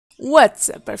What's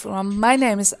up, everyone? My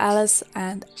name is Alice,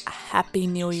 and Happy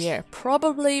New Year.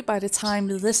 Probably by the time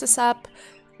this is up,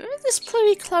 it is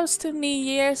pretty close to New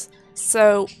Year's,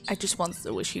 so I just wanted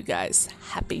to wish you guys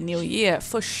Happy New Year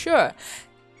for sure.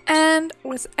 And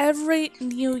with every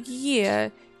new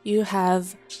year, you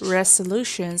have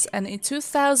resolutions, and in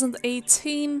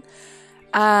 2018,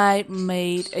 I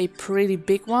made a pretty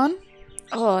big one.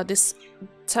 Oh, this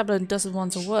tablet doesn't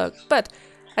want to work, but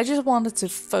I just wanted to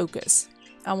focus.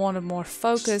 I wanted more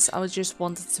focus. I just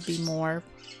wanted to be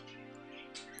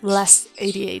less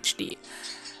ADHD.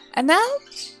 And now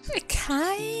it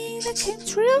kind of came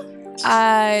true.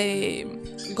 I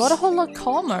got a whole lot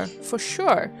calmer for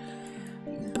sure.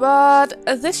 But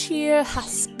this year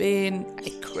has been a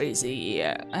crazy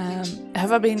year.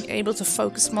 Have I been able to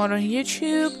focus more on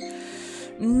YouTube?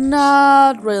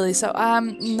 Not really. So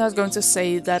I'm not going to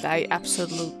say that I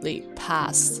absolutely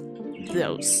passed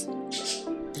those.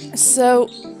 So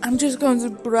I'm just going to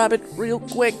grab it real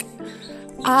quick.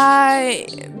 I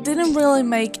didn't really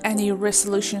make any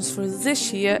resolutions for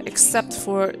this year except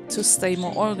for to stay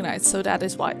more organized. So that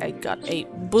is why I got a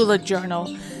bullet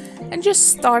journal and just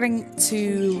starting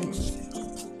to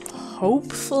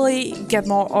hopefully get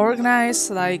more organized.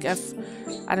 Like I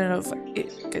don't know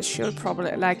if it should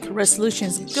probably like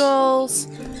resolutions, goals,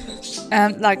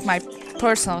 and like my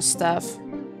personal stuff.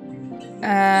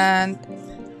 And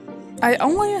I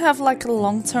only have like a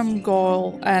long-term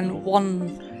goal and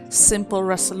one simple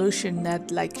resolution that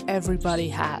like everybody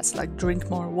has, like drink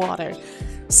more water.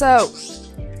 So,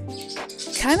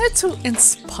 kind of to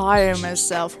inspire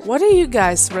myself, what are you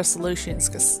guys' resolutions?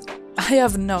 Because I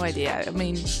have no idea. I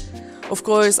mean, of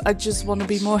course, I just want to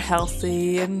be more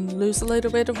healthy and lose a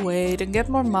little bit of weight and get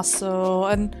more muscle.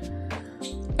 And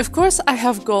of course, I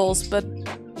have goals, but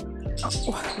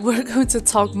we're going to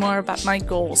talk more about my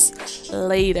goals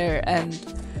later, and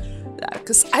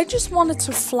because I just wanted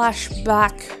to flash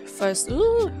back first,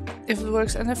 if it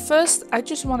works, and at first I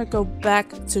just want to go back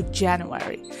to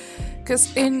January,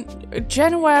 because in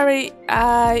January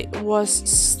I was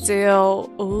still,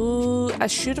 I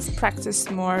should have practiced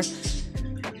more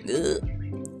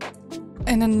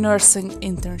in a nursing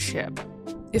internship.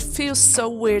 It feels so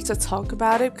weird to talk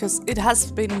about it because it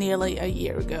has been nearly a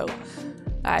year ago.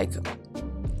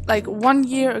 Like 1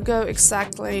 year ago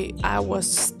exactly, I was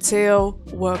still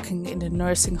working in the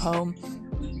nursing home,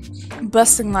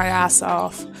 busting my ass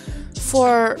off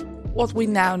for what we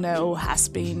now know has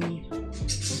been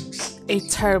a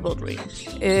terrible dream.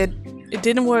 It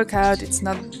didn't work out.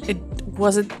 It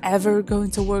wasn't ever going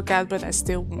to work out, but I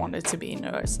still wanted to be a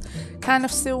nurse. Kind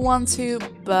of still want to,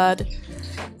 but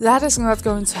that is not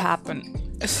going to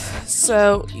happen.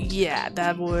 So yeah,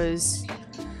 that was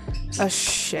a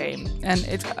shame.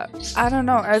 And I don't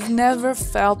know, I've never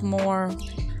felt more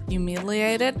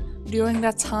humiliated during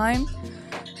that time,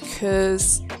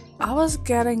 because I was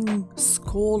getting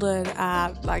scolded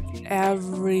at like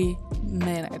every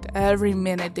minute.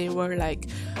 They were like,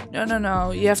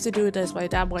 no, you have to do it this way,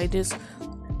 that way, this,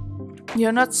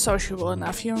 you're not sociable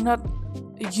enough, you're not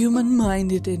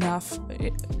human-minded enough.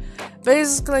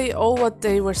 Basically all what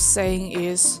they were saying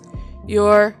is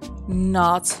you're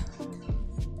not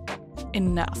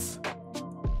enough.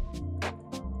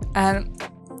 And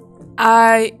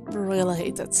I really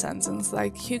hate that sentence.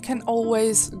 Like, you can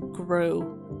always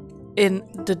grow in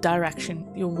the direction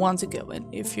you want to go in.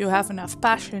 If you have enough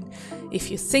passion,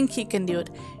 if you think you can do it,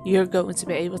 you're going to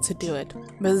be able to do it.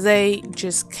 But they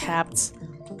just kept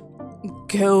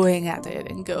going at it.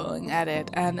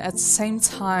 And at the same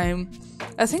time,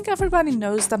 I think everybody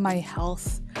knows that my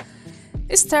health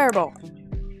is terrible.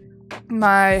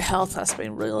 My health has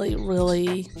been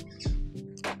really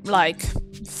like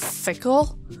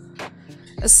fickle.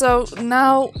 So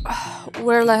now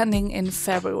we're landing in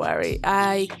February.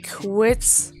 I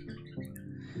quit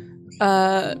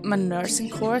my nursing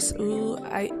course.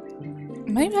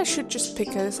 Maybe I should just pick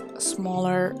a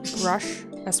smaller brush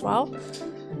as well.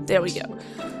 There we go.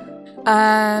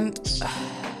 And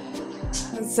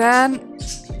then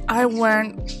I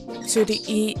went to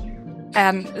the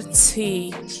ENT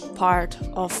part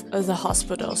of the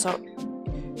hospital. So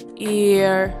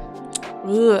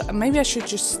maybe I should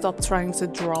just stop trying to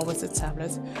draw with the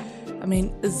tablet. I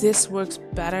mean, this works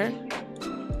better.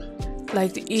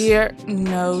 Like the ear,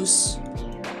 nose.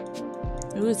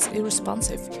 It's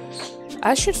irresponsive.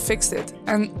 I should fix it.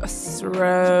 And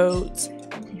throat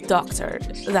doctor.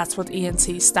 That's what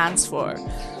ENT stands for.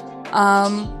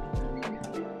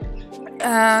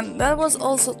 And that was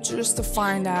also just to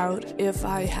find out if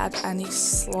I had any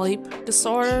sleep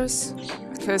disorders,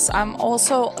 because I'm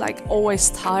also like always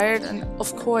tired, and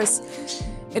of course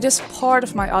It is part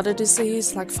of my other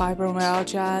disease, like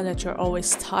fibromyalgia, that you're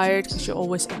always tired because you're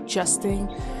always adjusting.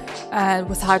 And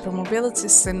with hypermobility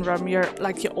syndrome, you're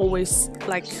always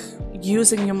like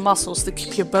using your muscles to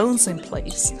keep your bones in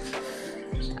place.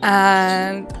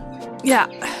 And yeah,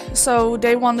 so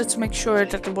they wanted to make sure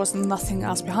that there was nothing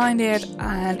else behind it.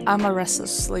 And I'm a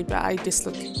restless sleeper. I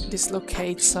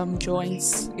dislocate some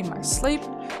joints in my sleep,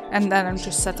 and then I'm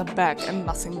just set up back, and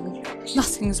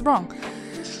nothing is wrong.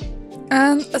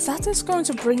 And that is going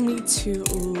to bring me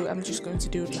to, I'm just going to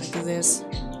do it like this.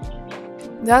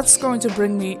 That's going to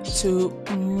bring me to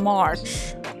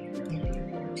March.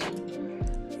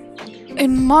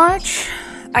 In March,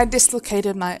 I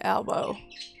dislocated my elbow.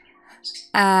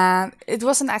 And it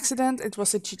was an accident. It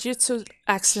was a jiu-jitsu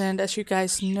accident. As you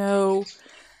guys know,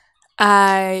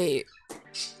 I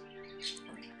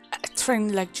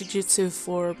trained like jiu-jitsu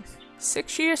for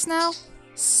 6 years now.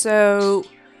 So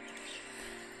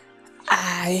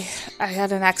I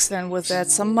had an accident with that.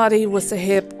 Somebody with the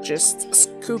hip just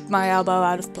scooped my elbow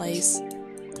out of place.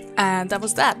 And that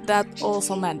was that. That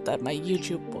also meant that my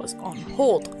YouTube was on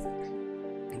hold.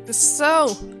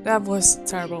 So that was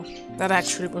terrible. That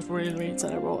actually was really, really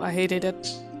terrible. I hated it.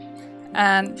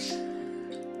 And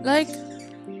like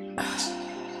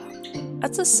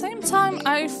at the same time,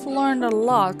 I've learned a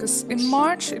lot, because in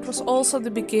March it was also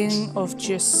the beginning of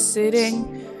just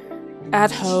sitting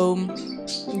at home,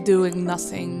 doing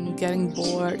nothing, getting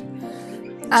bored.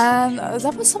 And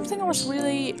that was something I was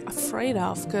really afraid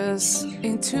of, because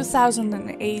in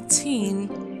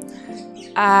 2018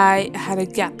 I had a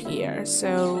gap year.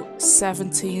 So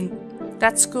 17,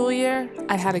 that school year,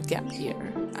 I had a gap year.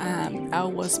 And I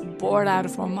was bored out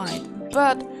of my mind.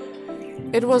 But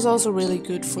it was also really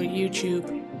good for YouTube,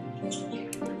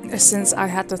 since I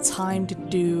had the time to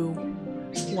do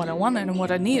what I wanted and what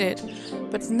I needed.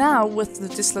 But now with the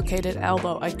dislocated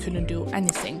elbow, I couldn't do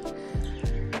anything.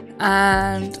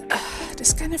 And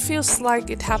this kind of feels like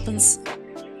it happens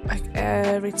like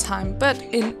every time. But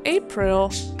in April,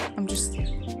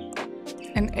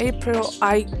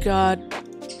 I got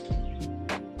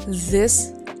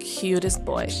this cutest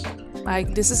boy.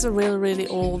 Like, this is a really, really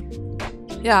old,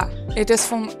 yeah, it is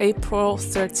from April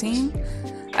 13.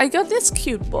 I got this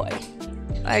cute boy.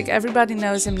 Like, everybody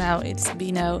knows him now. It's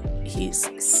Bino. He's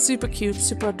super cute,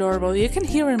 super adorable. You can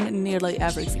hear him in nearly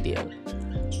every video.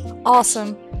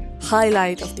 Awesome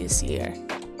highlight of this year.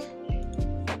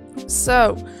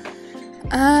 So,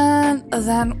 and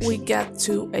then we get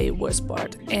to a worst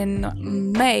part. In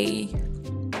May,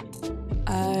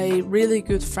 a really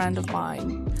good friend of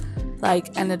mine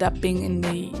ended up being in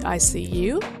the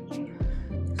ICU.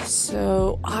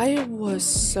 So I was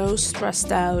so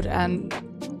stressed out, and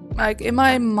in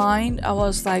my mind I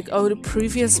was like, oh, the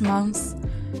previous month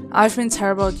I've been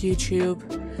terrible at YouTube.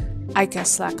 I can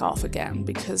slack off again,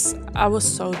 because I was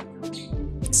so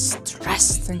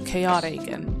stressed and chaotic,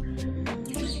 and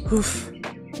oof.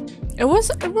 It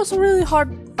was a really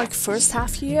hard first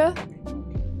half year.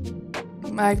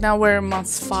 Now we're in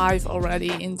month 5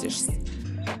 already in the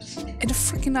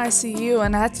freaking ICU,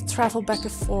 and I had to travel back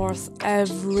and forth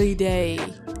every day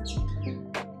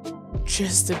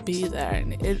just to be there,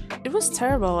 and it was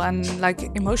terrible and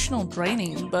emotional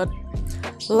draining, but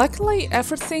luckily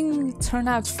everything turned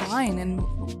out fine and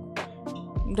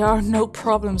there are no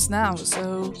problems now,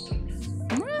 so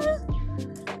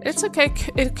it's okay.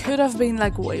 It could have been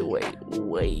way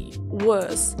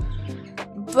worse.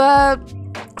 But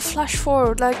flash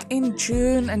forward, in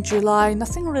June and July,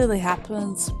 nothing really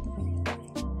happens.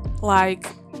 I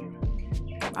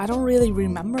don't really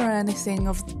remember anything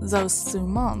of those 2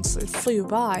 months. It flew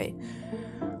by.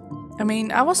 I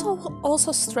mean, I was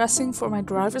also stressing for my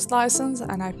driver's license,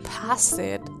 and I passed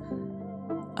it.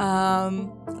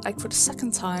 For the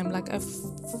second time. I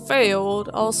failed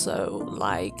also,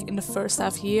 in the first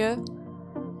half year.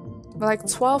 But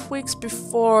 12 weeks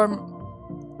before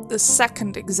the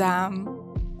second exam,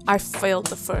 I failed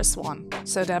the first one.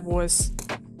 So that was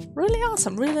really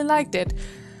awesome. Really liked it.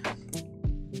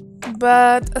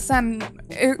 But then,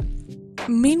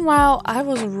 meanwhile, I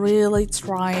was really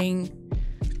trying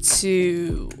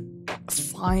to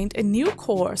find a new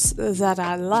course that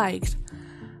I liked.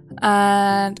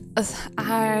 And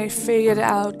I figured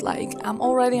out, I'm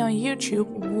already on YouTube,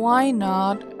 why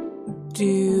not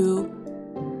do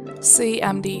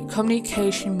CMD,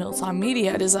 Communication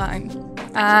Multimedia Design?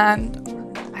 And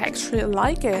I actually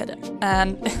like it,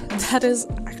 and that is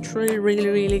actually really,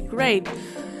 really great.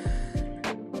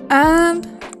 And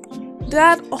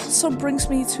that also brings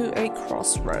me to a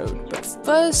crossroad. But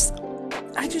first,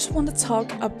 I just want to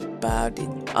talk about the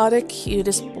other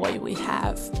cutest boy we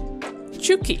have,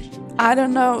 Chucky. I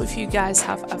don't know if you guys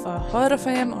have ever heard of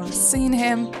him or seen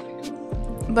him,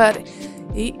 but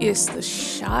he is the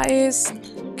shyest,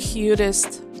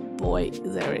 cutest boy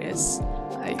there is.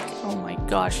 Like, oh my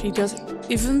gosh,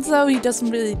 even though he doesn't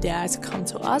really dare to come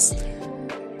to us,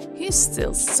 he's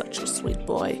still such a sweet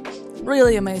boy.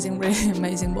 Really amazing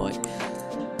boy.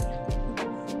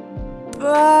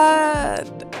 But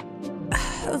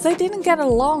they didn't get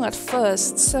along at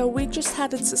first, so we just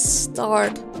had to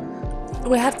separate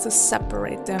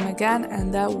them again,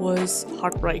 and that was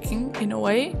heartbreaking in a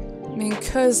way. I mean,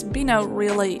 because Bino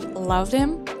really loved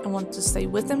him and wanted to stay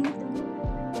with him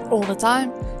all the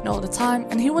time,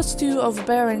 and he was too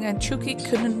overbearing, and Chuki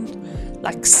couldn't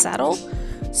like settle,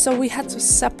 so we had to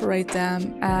separate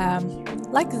them.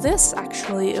 Like this,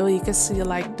 actually, or you can see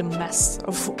like the mess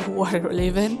of what I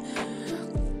live in.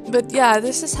 But yeah,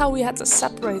 this is how we had to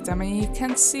separate them, and you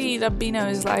can see that Bino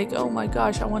is like, oh my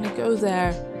gosh, I want to go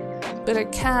there, but I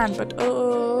can't, but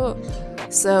oh.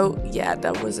 So yeah,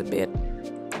 that was a bit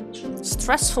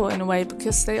stressful in a way,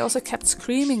 because they also kept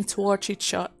screaming towards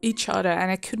each other,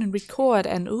 and I couldn't record,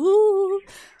 and ooh.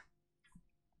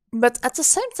 But at the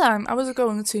same time, I was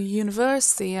going to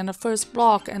university and the first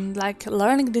block and like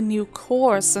learning the new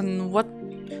course and what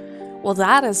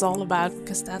that is all about,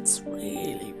 because that's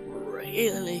really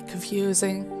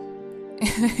confusing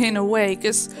in a way,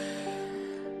 because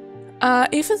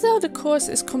even though the course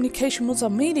is communication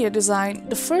multimedia design,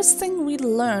 the first thing we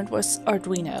learned was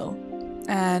Arduino,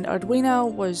 and Arduino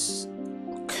was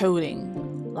coding.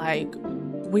 Like,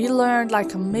 we learned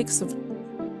like a mix of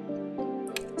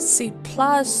C++,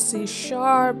 C#,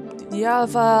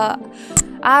 Java.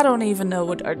 I don't even know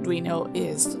what Arduino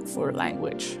is for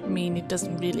language. I mean, it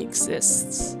doesn't really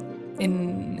exist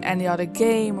in any other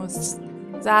game or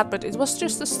that, but it was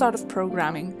just the start of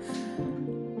programming.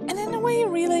 And in a way, I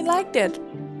really liked it.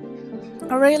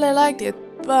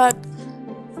 But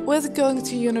with going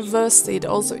to university, it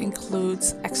also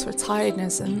includes extra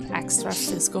tiredness and extra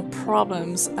physical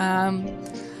problems.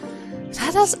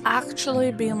 That has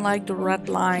actually been like the red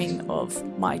line of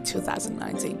my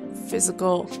 2019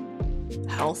 physical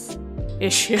health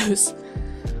issues.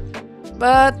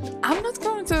 But I'm not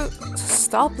going to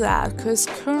stop that, because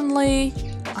currently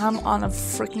I'm on a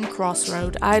freaking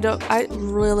crossroad. I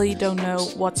really don't know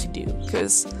what to do,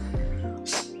 because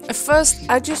at first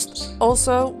I just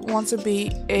also want to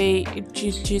be a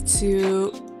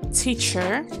jiu-jitsu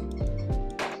teacher.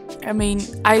 I mean,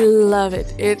 I love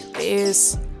it. It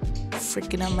is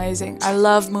freaking amazing. I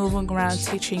love moving around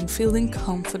teaching, feeling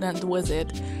confident with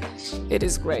it. It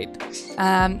is great.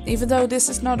 Even though this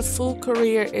is not a full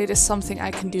career, it is something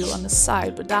I can do on the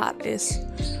side, but that is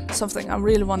something I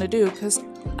really want to do, because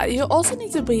you also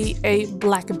need to be a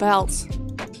black belt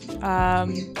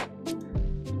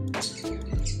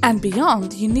and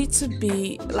beyond. You need to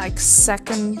be like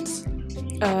second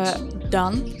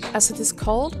dan, as it is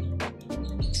called,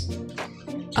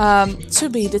 to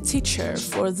be the teacher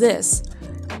for this.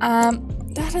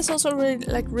 That is also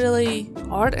really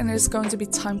hard, and it's going to be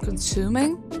time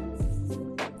consuming.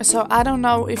 So I don't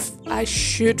know if I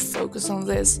should focus on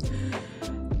this.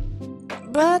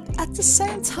 But at the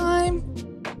same time,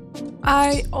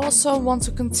 I also want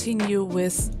to continue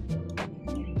with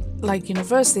like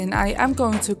university, and I am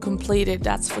going to complete it,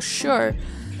 that's for sure.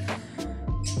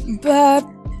 But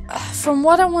from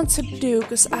what I want to do,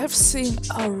 because I've seen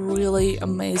a really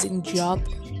amazing job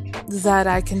that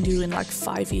I can do in like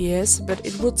 5 years, but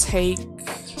it will take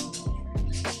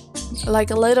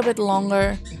like a little bit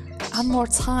longer and more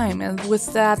time, and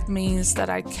with that means that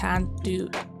I can't do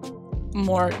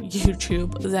more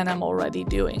YouTube than I'm already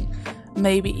doing,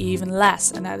 maybe even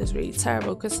less, and that is really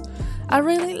terrible, because I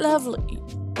really love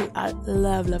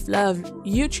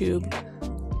YouTube,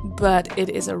 but it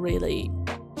is a really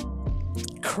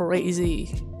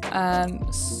crazy and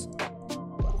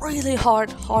really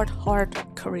hard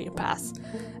career path,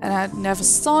 and I never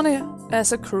saw it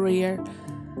as a career,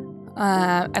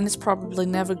 and it's probably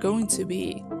never going to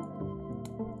be.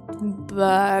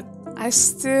 But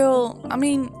I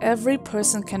mean, every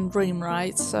person can dream,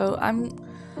 right? So I'm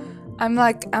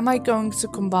like, am I going to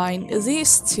combine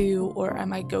these two, or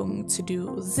am I going to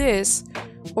do this,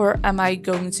 or am I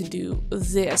going to do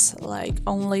this, like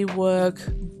only work,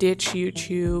 ditch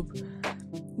YouTube,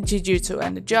 jiu-jitsu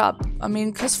and the job? I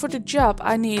mean, because for the job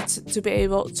I need to be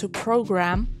able to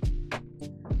program.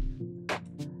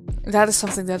 That is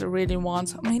something that I really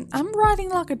want. I mean, I'm writing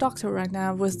like a doctor right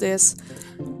now with this,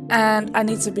 and I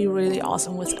need to be really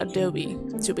awesome with Adobe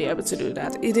to be able to do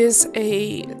that. It is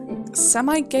a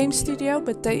semi-game studio,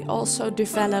 but they also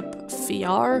develop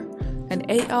VR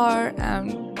and AR.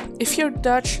 If you're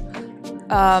Dutch,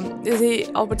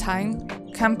 the Albert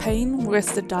Heijn campaign with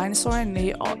the dinosaur and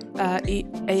the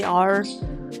AR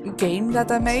game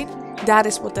that I made. That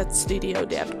is what that studio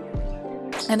did.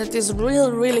 And it is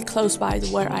really close by to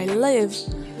where I live.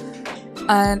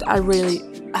 And I really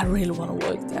want to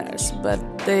work there. But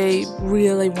they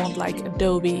really want like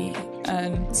Adobe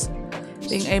and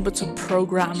being able to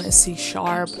program in C#,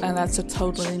 and that's a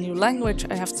totally new language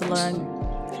I have to learn.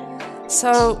 So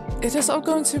it is all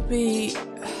going to be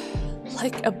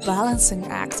like a balancing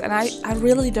act, and I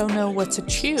really don't know what to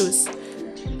choose.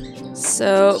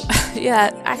 So yeah,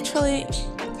 actually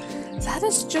that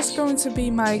is just going to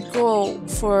be my goal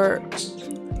for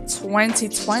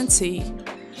 2020.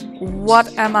 What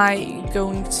am I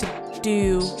going to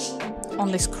do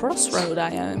on this crossroad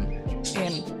I am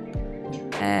in?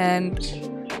 And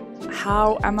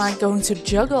how am I going to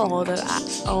juggle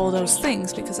all those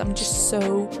things? Because I'm just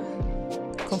so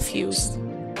confused.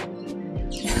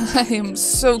 I am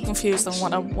so confused on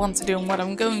what I want to do and what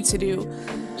I'm going to do.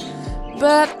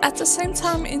 But at the same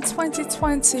time, in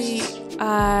 2020,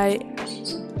 I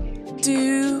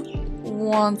do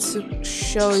want to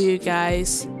show you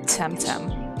guys Temtem.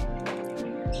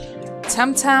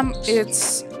 Temtem,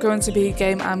 it's going to be a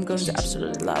game I'm going to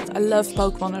absolutely love. I love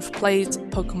Pokemon. I've played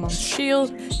Pokemon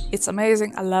Shield. It's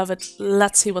amazing. I love it.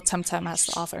 Let's see what Temtem has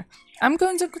to offer. I'm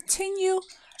going to continue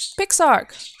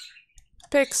PixArt,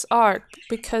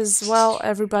 because, well,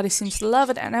 everybody seems to love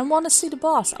it, and I want to see the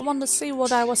boss. I want to see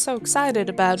what I was so excited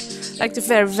about, like the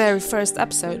very first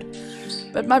episode.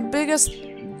 But my biggest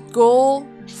goal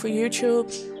for YouTube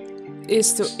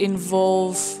is to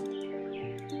involve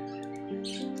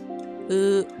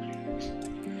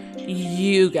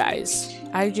you guys.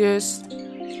 I just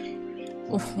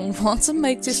want to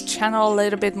make this channel a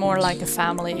little bit more like a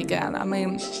family again. I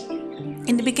mean,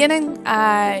 in the beginning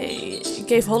I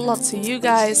gave a whole lot to you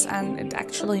guys, and it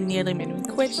actually nearly made me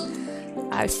quit.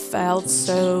 I felt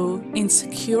so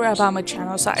insecure about my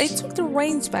channel, so I took the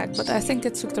reins back, but I think I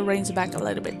took the reins back a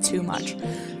little bit too much.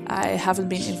 I haven't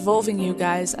been involving you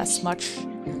guys as much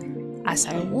as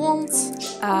I want,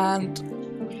 and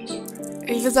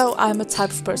even though I'm a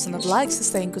type of person that likes to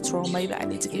stay in control, maybe I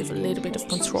need to give a little bit of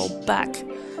control back,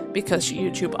 because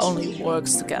YouTube only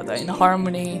works together in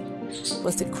harmony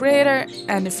with the creator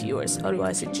and the viewers,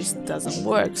 otherwise it just doesn't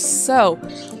work. So,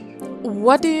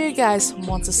 what do you guys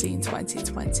want to see in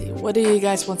 2020? What do you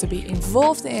guys want to be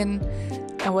involved in,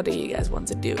 and what do you guys want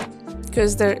to do?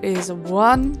 Because there is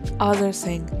one other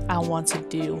thing I want to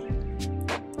do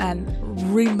and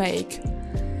remake,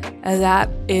 and that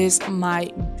is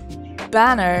my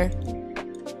banner,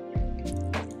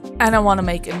 and I want to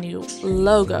make a new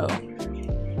logo.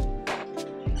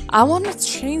 I want to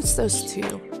change those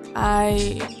two.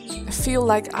 I feel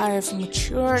like I have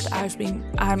matured.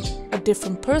 I'm a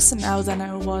different person now than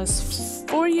I was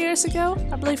 4 years ago.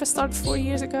 I believe I started 4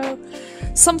 years ago,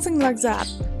 something like that.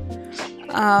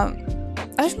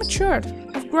 I've matured.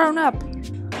 I've grown up,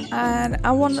 and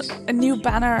I want a new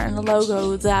banner and a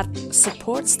logo that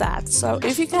supports that. So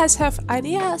if you guys have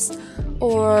ideas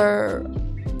or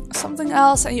something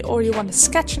else, or you want to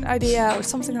sketch an idea or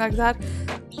something like that,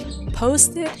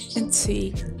 post it in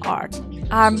T-Art.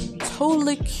 I'm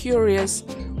totally curious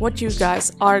what you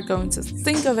guys are going to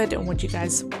think of it and what you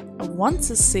guys want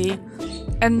to see,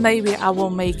 and maybe I will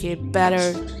make it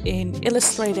better in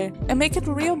Illustrator and make it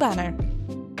a real banner,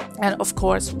 and of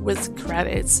course with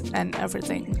credits and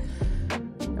everything.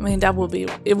 I mean,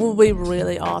 it will be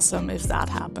really awesome if that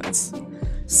happens.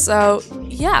 So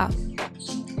yeah,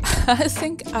 I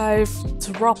think I've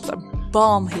dropped a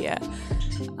bomb here,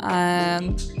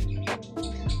 and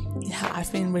yeah,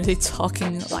 I've been really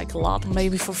talking like a lot,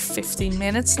 maybe for 15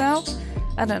 minutes now.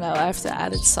 I don't know, I have to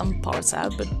edit some parts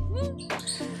out, but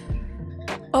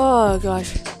oh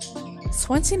gosh,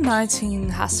 2019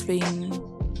 has been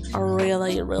a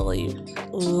really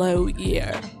low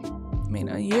year. I mean,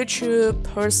 on YouTube,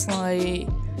 personally,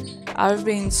 I've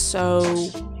been so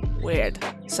weird.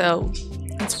 So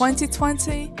in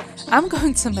 2020, I'm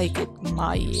going to make it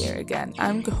my year again.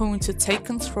 I'm going to take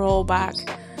control back.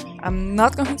 I'm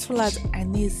not going to let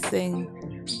anything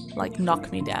like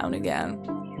knock me down again.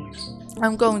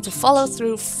 I'm going to follow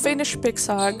through, finish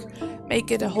PixArt, make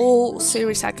it a whole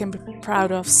series I can be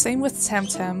proud of. Same with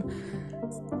Temtem.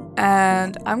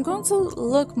 And I'm going to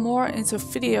look more into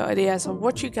video ideas of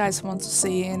what you guys want to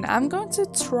see, and I'm going to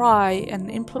try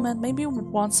and implement maybe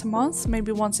once a month,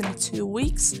 maybe once in 2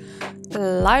 weeks, a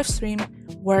live stream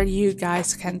where you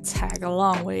guys can tag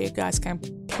along, where you guys can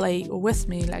play with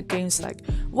me, like games like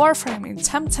Warframe. In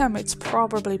Temtem it's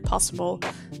probably possible,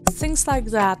 things like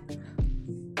that.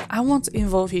 I want to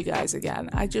involve you guys again.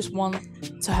 I just want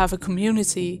to have a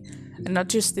community and not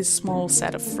just this small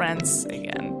set of friends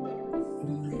again.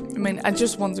 I mean, I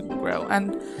just want to grow,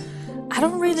 and I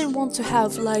don't really want to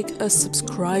have like a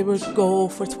subscriber goal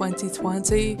for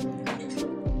 2020,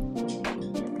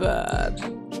 but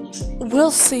we'll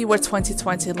see where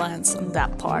 2020 lands on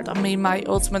that part. I mean, my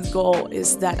ultimate goal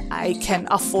is that I can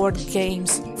afford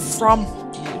games from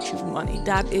YouTube money.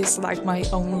 That is like my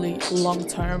only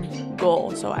long-term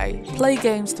goal. So I play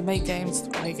games to make games, to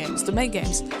play games to make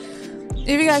games.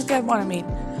 If you guys get what I mean.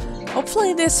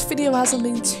 Hopefully this video hasn't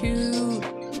been too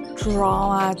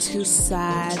drama, too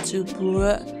sad, too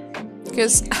bleh,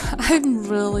 because I'm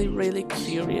really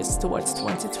curious towards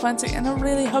 2020, and I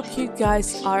really hope you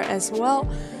guys are as well.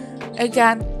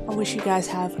 Again, I wish you guys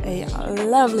have a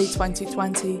lovely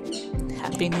 2020.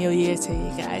 Happy New Year to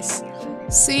you guys.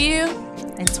 See you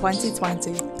in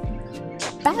 2020.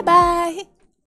 Bye bye.